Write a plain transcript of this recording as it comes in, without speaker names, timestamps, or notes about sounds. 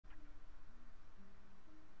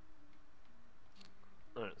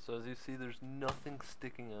So as you see, there's nothing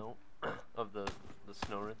sticking out of the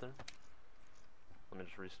snow right there. Let me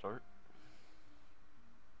just restart.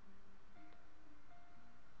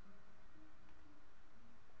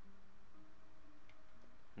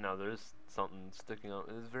 Now there is something sticking out.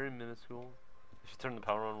 It is very minuscule. If you turn the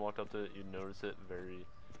power on and walk up to it, you'd notice it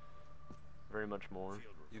very much more.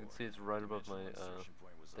 You can see it's right above my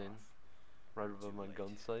thing, right above my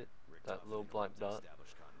gun sight. That little black dot.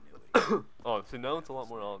 Oh, see now it's a lot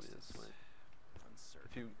more obvious. Like,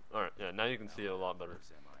 if you, alright, yeah, now you can see it a lot better.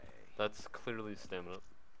 That's clearly stamina.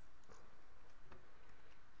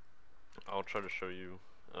 I'll try to show you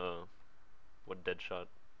what deadshot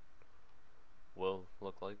will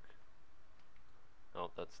look like. Oh,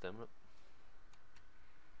 that's stamina.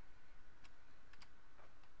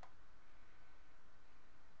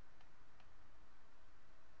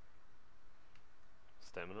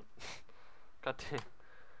 Stamina. God dang.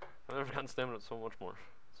 I've never gotten stamina so much more.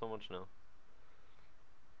 So much now.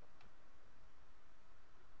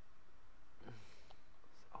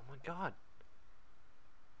 Oh my god.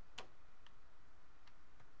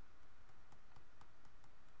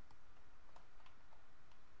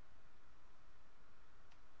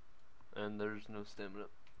 And there's no stamina.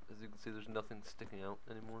 As you can see, there's nothing sticking out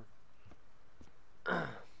anymore.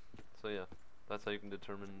 So yeah, that's how you can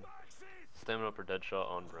determine stamina per deadshot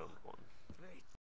on round 1.